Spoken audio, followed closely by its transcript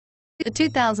The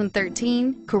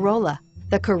 2013 Corolla.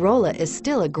 The Corolla is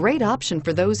still a great option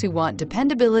for those who want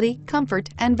dependability, comfort,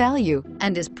 and value,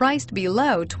 and is priced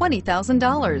below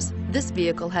 $20,000. This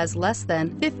vehicle has less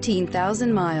than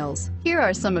 15,000 miles. Here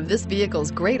are some of this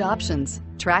vehicle's great options: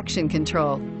 traction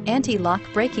control, anti-lock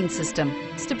braking system,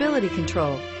 stability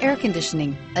control, air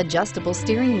conditioning, adjustable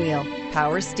steering wheel,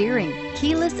 power steering,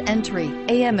 keyless entry,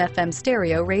 AM/FM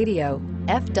stereo radio,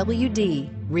 FWD,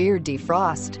 rear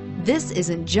defrost. This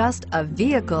isn't just a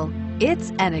vehicle,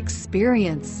 it's an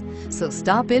experience. So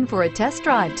stop in for a test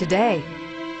drive today.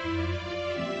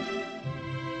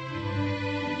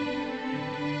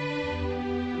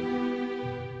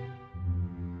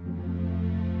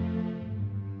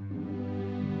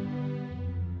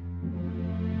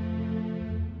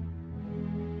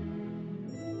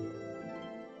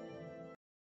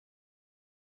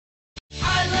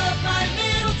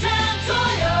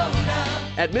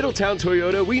 At Middletown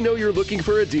Toyota, we know you're looking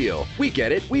for a deal. We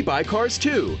get it, we buy cars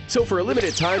too. So for a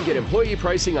limited time, get employee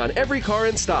pricing on every car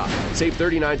in stock. Save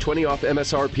 $39.20 off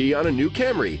MSRP on a new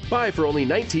Camry. Buy for only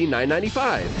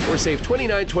 $19,995. Or save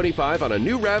 $29.25 on a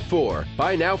new RAV4.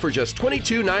 Buy now for just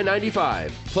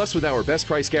 $22,995. Plus, with our best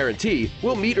price guarantee,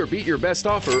 we'll meet or beat your best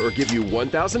offer or give you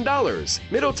 $1,000.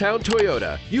 Middletown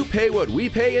Toyota. You pay what we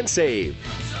pay and save.